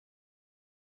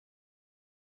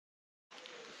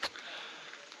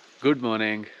Good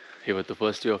morning. ಇವತ್ತು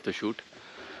first day of the shoot.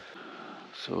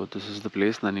 So this is the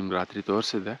place. ನಾನು ನಿಮ್ಗೆ ರಾತ್ರಿ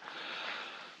ತೋರಿಸಿದ್ದೆ,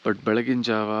 ಬಟ್ ಬೆಳಗಿನ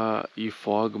ಜಾವ ಈ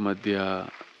ಫಾಗ್ ಮಧ್ಯ,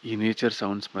 ಈ ನೇಚರ್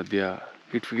ಸೌಂಡ್ಸ್ ಮಧ್ಯ,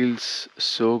 it feels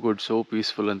so good, so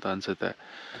peaceful ಅಂತ ಅನಿಸುತ್ತೆ.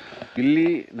 ಇಲ್ಲಿ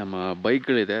ನಮ್ಮ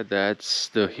ಬೈಕ್ಗಳಿದೆ. That's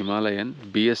the Himalayan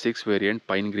BS6 variant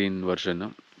pine green ವರ್ಷನ್ನು.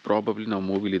 Probably ನಾವು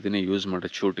ಮೂವಿಲಿ ಇದನ್ನೇ ಯೂಸ್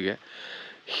ಮಾಡೋದು ಶೂಟ್ಗೆ.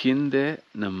 ಹಿಂದೆ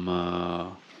ನಮ್ಮ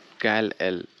ಕ್ಯಾಲ್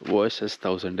ಎಲ್ OSS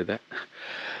 1000 ಇದೆ.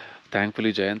 ಥ್ಯಾಂಕ್ಫುಲಿ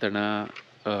ಜಯಂತಣ್ಣ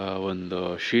ಒಂದು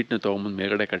ಶೀಟ್ನ ತೊಗೊಂಬಂದು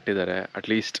ಮೇಲ್ಗಡೆ ಕಟ್ಟಿದ್ದಾರೆ.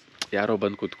 ಅಟ್ಲೀಸ್ಟ್ ಯಾರೋ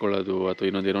ಬಂದು ಕೂತ್ಕೊಳ್ಳೋದು ಅಥವಾ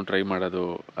ಇನ್ನೊಂದೇನೋ ಟ್ರೈ ಮಾಡೋದು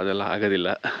ಅದೆಲ್ಲ ಆಗೋದಿಲ್ಲ.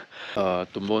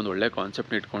 ತುಂಬ ಒಂದು ಒಳ್ಳೆ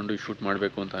ಕಾನ್ಸೆಪ್ಟ್ನ ಇಟ್ಕೊಂಡು ಶೂಟ್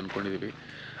ಮಾಡಬೇಕು ಅಂತ ಅಂದ್ಕೊಂಡಿದ್ದೀವಿ.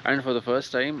 And for the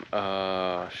first time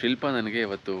ಶಿಲ್ಪ ನನಗೆ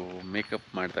ಇವತ್ತು ಮೇಕಪ್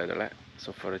ಮಾಡ್ತಾ ಇದ್ದಾಳೆ.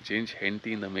 So for a change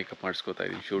ಹೆಂಡತಿಯಿಂದ makeup ಮಾಡಿಸ್ಕೋತಾ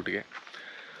ಇದ್ದೀನಿ ಶೂಟ್ಗೆ.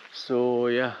 ಸೊ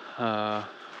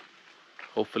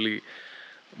ಹೋಪ್ಫುಲಿ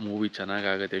ಮೂವಿ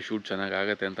ಚೆನ್ನಾಗಾಗತ್ತೆ, ಶೂಟ್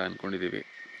ಚೆನ್ನಾಗಾಗತ್ತೆ ಅಂತ ಅಂದ್ಕೊಂಡಿದ್ದೀವಿ.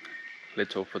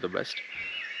 Let's hope for the best.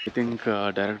 I think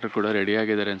director ಕೂಡ ರೆಡಿ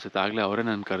ಆಗಿದ್ದಾರೆ ಅನ್ಸುತ್ತೆ. ಆಗಲೇ ಅವರೇ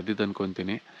ನಾನು ಕರೆದಿದ್ದು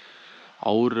ಅಂದ್ಕೊತೀನಿ.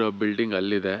 ಅವ್ರ ಬಿಲ್ಡಿಂಗ್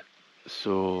ಅಲ್ಲಿದೆ,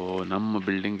 ಸೊ ನಮ್ಮ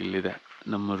ಬಿಲ್ಡಿಂಗ್ ಇಲ್ಲಿದೆ,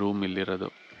 ನಮ್ಮ ರೂಮ್ ಇಲ್ಲಿರೋದು.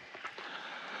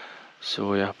 ಸೊ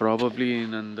ಪ್ರಾಬಬ್ಲಿ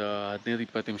ಇನ್ನೊಂದು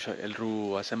 15-20 ನಿಮಿಷ ಎಲ್ಲರೂ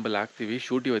ಅಸೆಂಬಲ್ ಆಗ್ತೀವಿ.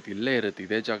 ಶೂಟ್ ಇವತ್ತು ಇಲ್ಲೇ ಇರುತ್ತೆ,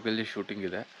 ಇದೇ ಜಾಗದಲ್ಲಿ ಶೂಟಿಂಗ್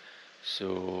ಇದೆ. ಸೊ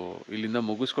ಇಲ್ಲಿಂದ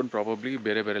ಮುಗಿಸ್ಕೊಂಡು ಪ್ರಾಬಬ್ಲಿ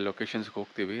ಬೇರೆ ಬೇರೆ ಲೊಕೇಶನ್ಸ್ಗೆ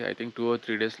ಹೋಗ್ತೀವಿ. I think 2 or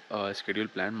 3 days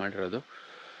schedule plan ಮಾಡಿರೋದು.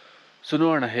 ಸೊ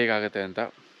ನೋಡೋಣ ಹೇಗಾಗುತ್ತೆ ಅಂತ.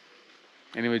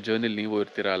 ಎನಿವೇ ಜರ್ನಿಲಿ ನೀವು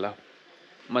ಇರ್ತೀರಾ ಅಲ್ಲ,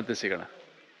 ಮತ್ತೆ ಸಿಗೋಣ.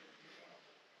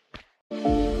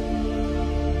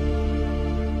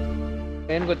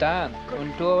 ಏನು ಗೊತ್ತಾ,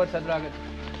 ಒಂದು 2 hours ಆದ್ರೂ ಆಗುತ್ತೆ.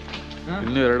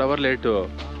 ಇನ್ನೂ 2 hour ಲೇಟು.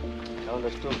 ನಾವು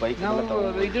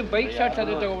ಇದು ಬೈಕ್ ಶಾರ್ಟ್ಸ್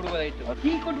ಆದ್ರೂ ತಗೊಬಿಡ್ಬೋದಾಯ್ತು.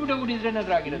 ಟೀ ಕೊಟ್ಬಿಟ್ಟು ಹೋಗ್ಬಿಟ್ಟಿದ್ರೆ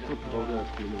ಏನಾದ್ರೂ ಆಗಿರೋದು.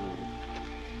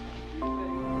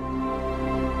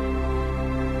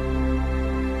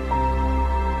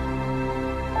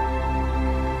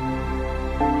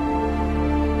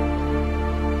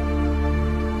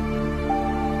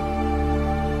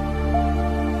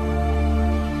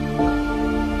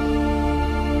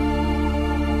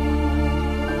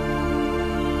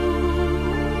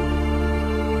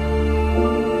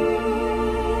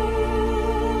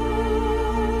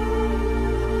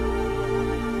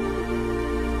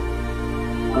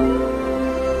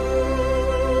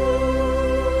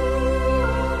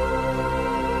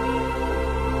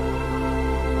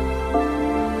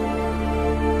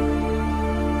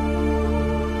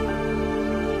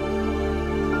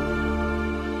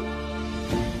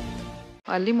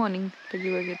 ಅರ್ಲಿ ಮಾರ್ನಿಂಗ್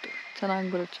ತೆಗಿಬೇಕಿತ್ತು, ಚೆನ್ನಾಗಿ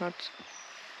ಬರುತ್ತೆ shorts.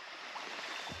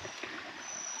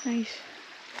 Nice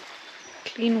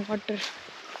clean water,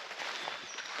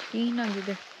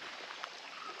 ಕ್ಲೀನಾಗಿದೆ.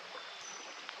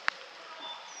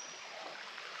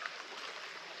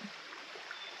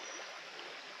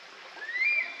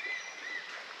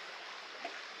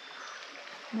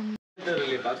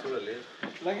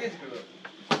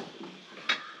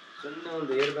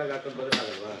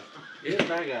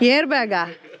 Air ಬ್ಯಾಗಾ?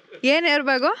 ಏನು ಏರ್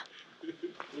ಬ್ಯಾಗು?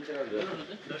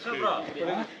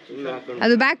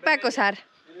 ಅದು back pack sir,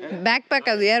 back pack.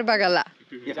 ಅದು ಏರ್ ಬ್ಯಾಗ್ ಅಲ್ಲ.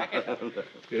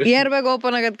 ಏರ್ ಬ್ಯಾಗ್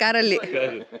ಓಪನ್ ಆಗತ್ತೆ ಕಾರಲ್ಲಿ.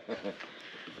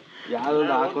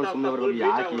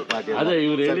 ಅದೇ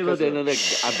ಇವ್ರು ಹೇಳಿರೋದು ಏನಂದ್ರೆ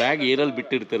ಆ ಬ್ಯಾಗ್ ಏರಲ್ಲಿ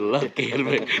ಬಿಟ್ಟಿರ್ತಿರಲ್ಲ,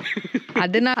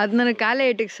 ಅದನ್ನ ಅದ್ ನನಗೆ ಕಾಲೇ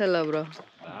ಇಟಿಕ್ಸಲ್ಲ ಬ್ರೋ.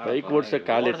 ಬೈಕ್ ಓಡ್ಸಕ್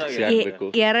ಕಾಲು ಹಾಕ್ಬೇಕು.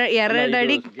 2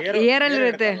 ಅಡಿ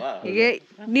ಏರಲ್ಲಿರುತ್ತೆ. ಈಗ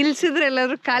ನಿಲ್ಸಿದ್ರೆ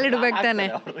ಎಲ್ಲಾದ್ರೂ ಕಾಲಿಡ್ಬೇಕು ತಾನೆ.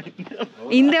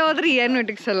 ಹಿಂದೆ ಹೋದ್ರೆ ಏನು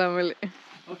ಇಟಿಕ್ಸಲ್ಲ. ಆಮೇಲೆ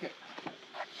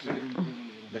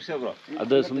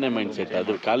ಅದು ಸುಮ್ಮನೆ ಮೈಂಡ್ ಸೆಟ್.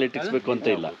 ಅದು ಕಾಲು ಇಟ್ಟಿಸ್ಬೇಕು ಅಂತ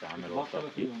ಇಲ್ಲ.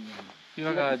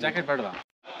 ಇವಾಗ ಜಾಕೆಟ್ ಬೇಡವಾ?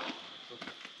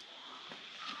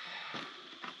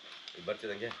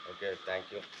 ಬರ್ತಿದಂಗೆ ಓಕೆ, ಥ್ಯಾಂಕ್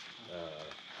ಯು.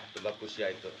 ತುಂಬ ಖುಷಿ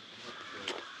ಆಯಿತು.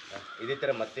 ಇದೇ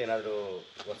ಥರ ಮತ್ತೆ ಏನಾದರೂ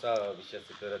ಹೊಸ ವಿಷಯ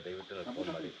ಸಿಕ್ಕಿದ್ರೆ ದಯವಿಟ್ಟು ನನಗೆ ಫೋನ್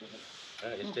ಮಾಡಿ.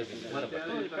 ಎಷ್ಟೇ ಬಿಸಿ ಫೋನ್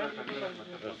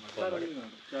ಮಾಡಿ.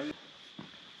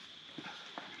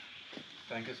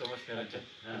 Thank you so much Niranjan,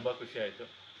 ತುಂಬ ಖುಷಿ ಆಯಿತು.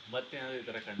 ಮತ್ತೆ ಏನಾದರೂ ಈ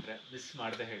ಥರ ಕಂಡ್ರೆ ಮಿಸ್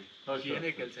ಮಾಡದೆ ಹೇಳಿ.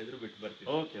 ಏನೇ ಕೆಲಸ ಇದ್ರೂ ಬಿಟ್ಟು ಬರ್ತೀವಿ.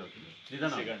 ಓಕೆ ಓಕೆ,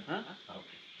 ನಿಧಾನ ಸಿಗೋಣ.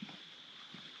 ಓಕೆ.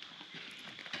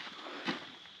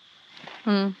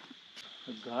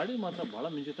 ಗಾಡಿ ಮಾತ್ರ ಭಾಳ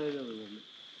ಮಿಂಚುತ್ತಾ ಇದೆ ಅದರಲ್ಲಿ.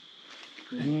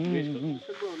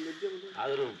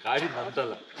 ಆದರೂ ಗಾಡಿ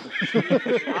ನಂತಲ್ಲ.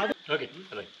 ಓಕೆ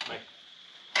ರೈಟ್, ಬಾಯ್.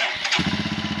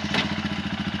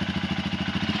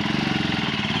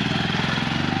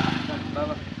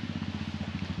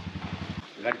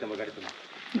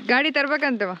 ಗಾಡಿ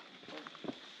ತರ್ಬೇಕಂತವ.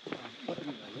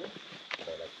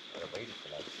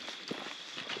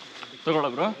 ತಗೊಳ್ಳ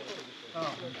ಬ್ರೋ.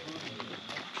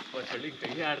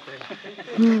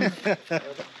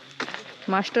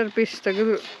 ಮಾಸ್ಟರ್ ಪೀಸ್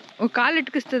ತೆಗೆದು ಕಾಲು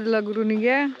ಇಟ್ಕಿಸ್ತದಲ್ಲ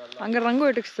ಗುರುನಿಗೆ, ಹಂಗಾರೆ ರಂಗು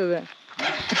ಇಟ್ಕಿಸ್ತದೆ.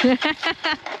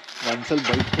 ಮನ್ಸಲ್ಲಿ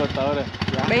ಬೈಕ್ತಾವ್ರೆ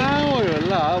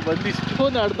ಎಲ್ಲ ಬಂದು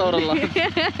ಇಷ್ಟೊಂದು ಆಡ್ತಾವ್ರಲ್ಲ.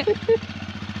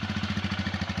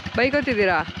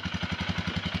 ಬೈಕೋತಿದ್ದೀರಾ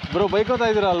ಬ್ರೋ? ಬೈಕೋತಾ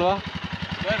ಇದ್ದೀರಾ ಅಲ್ವಾ?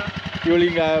 ಇವಳು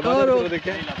ಹಿಂಗ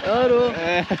ಮಾತಾಡ್ತಿರೋದಕ್ಕೆ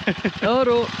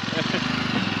ಅವರು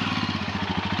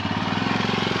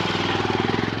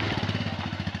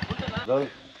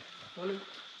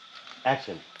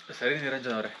ಆಕ್ಷನ್. ಸರಿ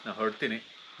ನಿರಂಜನ್ ಅವರೇ, ನಾನು ಹೊರಡ್ತೀನಿ.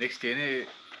 ನೆಕ್ಸ್ಟ್ ಏನೇ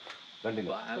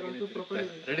ಕಂಟಿನ್ಯೂ.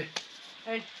 Ready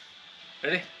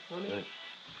ready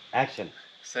action.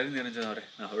 ಸರಿ ನಿರಂಜನ್ ಅವರೇ,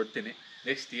 ನಾನು ಹೊರಡ್ತೀನಿ.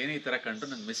 ನೆಕ್ಸ್ಟ್ ಏನೇ ಈ ತರ ಕಂಡು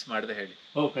ನಂಗೆ ಮಿಸ್ ಮಾಡದೆ ಹೇಳಿ.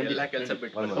 ಎಲ್ಲ ಕೆಲಸ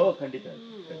ಬಿಟ್ಟು ಖಂಡಿತ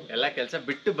ಎಲ್ಲ ಕೆಲಸ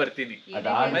ಬಿಟ್ಟು ಬರ್ತೀನಿ.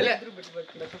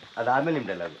 ಅದಾದ್ಮೇಲೆ ನಿಮ್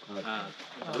ಡೈಲಾಗ್.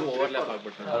 ಅದು ಓವರ್ಲ್ಯಾಪ್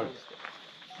ಆಗ್ಬಿಟ್ಟು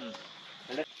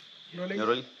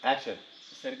ಆಕ್ಷನ್.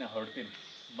 ಸರಿ ನಾನು ಹೊರಡ್ತೀನಿ.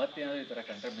 ಮತ್ತೇನಾದ್ರು ಈ ತರ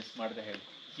ಕಂಡ್ರೆ ಮಿಸ್ ಮಾಡದೆ ಹೇಳಿ.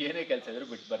 ಏನೇ ಕೆಲಸ ಇದ್ರೂ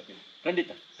ಬಿಟ್ಟು ಬರ್ತೀನಿ.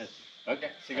 ಖಂಡಿತ. ಓಕೆ,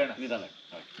 ಸಿಗೋಣ. ನಿಧಾನ.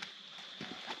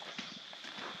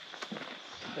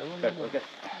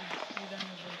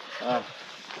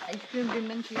 ಐಸ್ ಕ್ರೀಮ್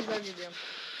ತಿನ್ನಂಗೆ ಚೀಸ್ ಆಗಿದೆಯಾ?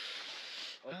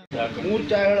 3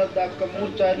 ಚಾಯ್ ಹೇಳೋದಕ್ಕ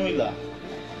 3 ಚಾಯ್ನೂ ಇಲ್ಲ.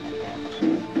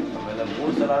 ಆಮೇಲೆ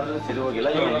 3 ಸಲ ಆದ್ರೆ ಸರಿ ಹೋಗಿಲ್ಲ,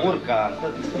 ಇವಾಗ 3 ಅಂತ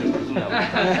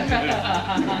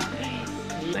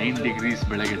 9 ಡಿಗ್ರೀಸ್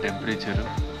ಬೆಳಗ್ಗೆ ಟೆಂಪ್ರೇಚರು.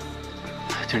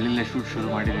 ಚಳಿಲೇ ಶೂಟ್ ಶುರು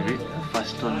ಮಾಡಿದ್ದೀವಿ.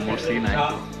 ಫಸ್ಟ್ ಒಂದು 3 ಸೀನ್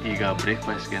ಆಯಿತು. ಈಗ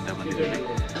ಬ್ರೇಕ್ಫಾಸ್ಟ್ಗೆ ಅಂತ ಬಂದಿದ್ದೀವಿ.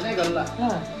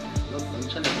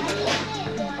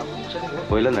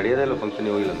 ಹೋಗಿಲ್ಲ, ನಡೆಯೋದೇ ಇಲ್ಲ ಫಂಕ್ಷನ್.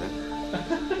 ಹೋಗಿಲ್ಲ ಅಂದ್ರೆ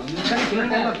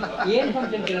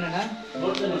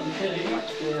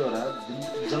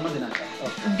ಜನ್ಮದಿನ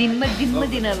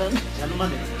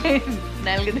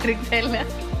ನಾಲ್ಕು ತಿರುಗ್ತಾ ಇಲ್ಲ.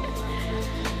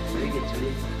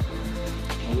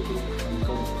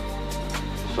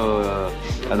 ಸೊ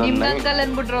ನಿಮ್ಮ ಅಂಕಲ್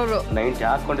ಅಂದ್ಬಿಟ್ರು ಅವರು. 90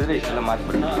 ಹಾಕೊಂಡಿದ್ರೆ ಇಷ್ಟೆಲ್ಲ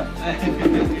ಮಾತ್ಬಿಡ್ತಾರೆ.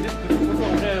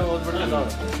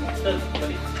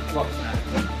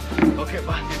 ಓಕೆ,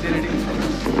 ಬಾ, ರೆಡಿ.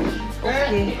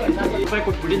 ರೂಪಾಯಿ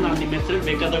ಕೊಟ್ಬಿಡಿ, ನಾನು ನಿಮ್ಮ ಹೆಸರಲ್ಲಿ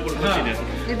ಬೇಕಾದಾಗ ಕೊಡ್ತೀನಿ.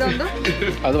 ಇದೊಂದು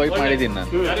ಅದು ವೈಪ್ ಮಾಡಿದ್ದೀನಿ ನಾನು.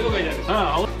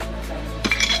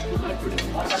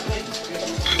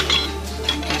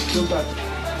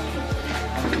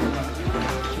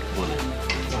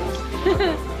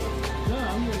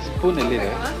 ಸ್ಪೂನ್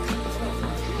ಎಲ್ಲಿದೆ?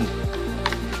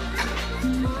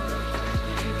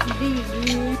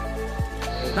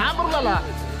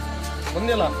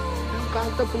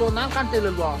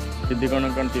 ಸಿದ್ಧಿಕೊಂಡು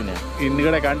ಕಾಣ್ತೀನಿ.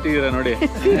 ಹಿಂದ್ಗಡೆ ಕಾಣ್ತಿದ್ದೀರಾ ನೋಡಿ,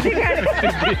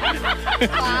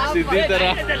 ಸಿದ್ಧಿ ತರ.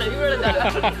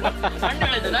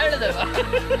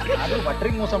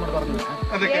 ಭಟ್ರಿಗೆ ಮೋಸ ಮಾಡಬಾರ್ದು.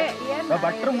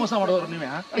 ಭಟ್ರಿಗೆ ಮೋಸ ಮಾಡೋರು ನೀವೇ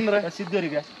ಅಂದ್ರೆ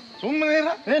ಸಿದ್ಧರಿಗೆ ಸುಮ್ಮನೆ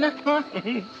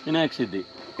ವಿನಾಯಕ್ ಸಿದ್ಧಿ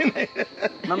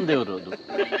ನಮ್ ದೇವ್ರು ಅದು.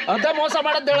 ಅದ ಮೋಸ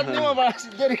ಮಾಡೋದು ಹೇಳದ್ ನೀವು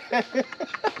ಸಿದ್ಧರಿಗೆ.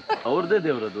 ಅವ್ರದೇ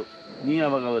ದೇವ್ರದು. ನೀ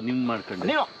ಯಾವಾಗ ನಿಮ್ ಮಾಡ್ಕೊಂಡೆ?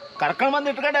 ನೀವು ಕರ್ಕೊಂಡ್ ಬಂದು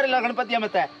ಇಟ್ಕೊಂಡಾರಿಲ್ಲ ಗಣಪತಿಯ.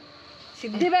 ಮತ್ತೆ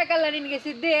ಸಿದ್ಧಿ ಬೇಕಲ್ಲ ನಿನ್ಗೆ,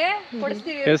 ಸಿದ್ಧಿ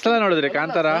ಕೊಡಿಸ್ತೀವಿ. ಎಷ್ಟು ಸಲ ನೋಡಿದ್ರಿ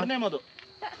ಕಾಂತಾರ?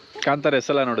 ಕಾಂತಾರ ಎಷ್ಟು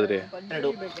ಸಲ ನೋಡಿದ್ರಿ?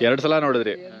 2 ಸಲ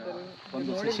ನೋಡಿದ್ರಿ.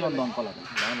 ಒಂದು ಸಿರ್ಸಿ ಒಂದು ಅಂಕಲ್.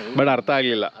 ಬಟ್ ಅರ್ಥ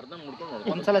ಆಗ್ಲಿಲ್ಲ.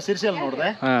 ಒಂದ್ಸಲ ಸಿರ್ಸಿಯಲ್ಲಿ ನೋಡಿದೆ.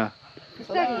 ಹಾ,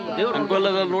 ದೇವ್ರ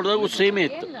ಅಂಕೋಲದಲ್ಲಿ ನೋಡಿದಾಗ ಸೇಮೇ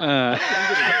ಇತ್ತು.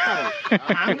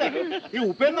 ಈ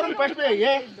ಉಪೇಂದ್ರ ಫಸ್ಟ್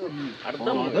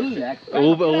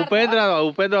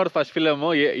ಉಪೇಂದ್ರ ಅವ್ರ ಫಸ್ಟ್ ಫಿಲಮ್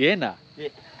ಏನ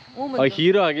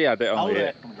ಹೀರೋ ಆಗಿ ಅದೇ.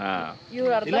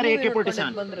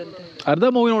 ಅರ್ಧ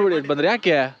ಮೂವಿ ನೋಡ್ಬಿಡಿ ಬಂದ್ರೆ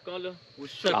ಯಾಕೆ?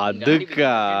 ಅದಕ್ಕ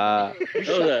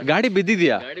ಗಾಡಿ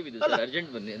ಬಿದ್ದಿದ್ಯಾ? ಅರ್ಜೆಂಟ್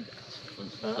ಬನ್ನಿ ಅಂತ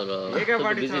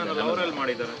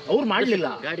ಅವ್ರು ಮಾಡ್ಲಿಲ್ಲ.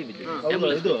 ಗಾಡಿ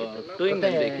ಬಿದ್ದು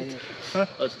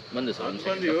ಬಂದೆ ಸರ್.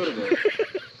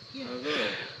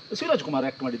 ಶಿವರಾಜ್ ಕುಮಾರ್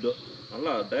ಆಕ್ಟ್ ಮಾಡಿದ್ದು ಅಲ್ಲ,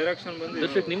 ಡೈರೆಕ್ಷನ್ ಬಂದು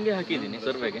ದರ್ಶಕ್ ನಿಮ್ಗೆ ಹಾಕಿದ್ದೀನಿ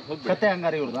ಸರ್ವೆಗೆ. ಕತೆ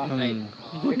ಹಂಗಾರೆ ಇವ್ರದ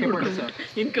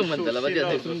ಇನ್ಕಮ್ ಅಂತಲ್ಲ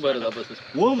ಬರೋದು ವಾಪಸ್.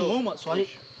 ಓಂ ಸಾರಿ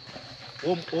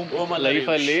ಓಂ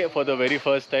ಲೈಫಲ್ಲಿ for the very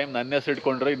first time ನನ್ನ ಹೆಸರು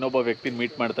ಇಟ್ಕೊಂಡ್ರೆ ಇನ್ನೊಬ್ಬ ವ್ಯಕ್ತಿನ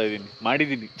ಮೀಟ್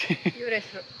ಮಾಡಿದ್ದೀನಿ.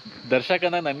 ದರ್ಶಕ್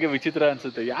ಅಂದಾಗ ನನಗೆ ವಿಚಿತ್ರ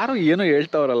ಅನ್ಸುತ್ತೆ, ಯಾರೋ ಏನೋ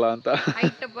ಹೇಳ್ತಾವ್ರಲ್ಲ ಅಂತ.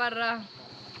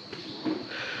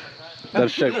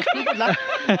 ದರ್ಶಕ್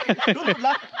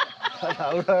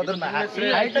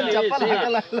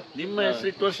ನಿಮ್ಮ ಹೆಸರು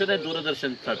ಇಟ್ಟು ವರ್ಷನೇ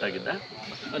ದೂರದರ್ಶನ ಸ್ಟಾರ್ಟ್ ಆಗಿದ್ದ.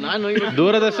 ನಾನು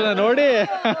ದೂರದರ್ಶನ ನೋಡಿ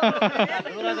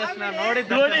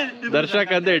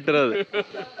ದರ್ಶಕ್ ಅಂತ ಇಟ್ಟಿರೋದು.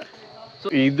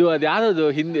 ಇದು ಅದ್ಯಾವ್ದು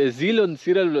ಹಿಂದೆ ಝೀಲ್ ಒಂದು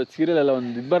ಸೀರಿಯಲ್ ಎಲ್ಲ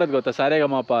ಒಂದು ಇದು ಬರೋದು ಗೊತ್ತಾ,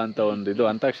 ಸಾರೆಗಮಪ ಅಂತ ಒಂದು ಇದು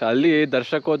ಅಂತಾಕ್ಷ. ಅಲ್ಲಿ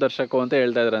ದರ್ಶಕೋ ಅಂತ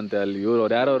ಹೇಳ್ತಾ ಇದ್ರಂತೆ. ಅಲ್ಲಿ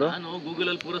ಅವ್ರು ಯಾರವರು? ನಾನು ಗೂಗಲ್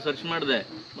ಅಲ್ಲಿ ಪೂರ ಸರ್ಚ್ ಮಾಡಿದೆ.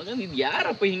 ಮಗ ಇದು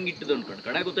ಯಾರಪ್ಪ ಹಿಂಗಿಟ್ಟಿದ್ದು ಅನ್ಕೊಂಡು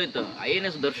ಕಡೆ ಗೊತ್ತಾಯ್ತು.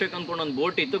 INS ದರ್ಶಕ್ ಅನ್ಕೊಂಡು ಒಂದು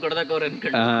ಬೋಟ್ ಇತ್ತು, ಕಡ್ದಾಕ ಅವ್ರ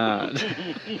ಅನ್ಕೊಂಡು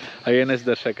INS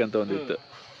ದರ್ಶಕ್ ಅಂತ ಒಂದಿತ್ತು.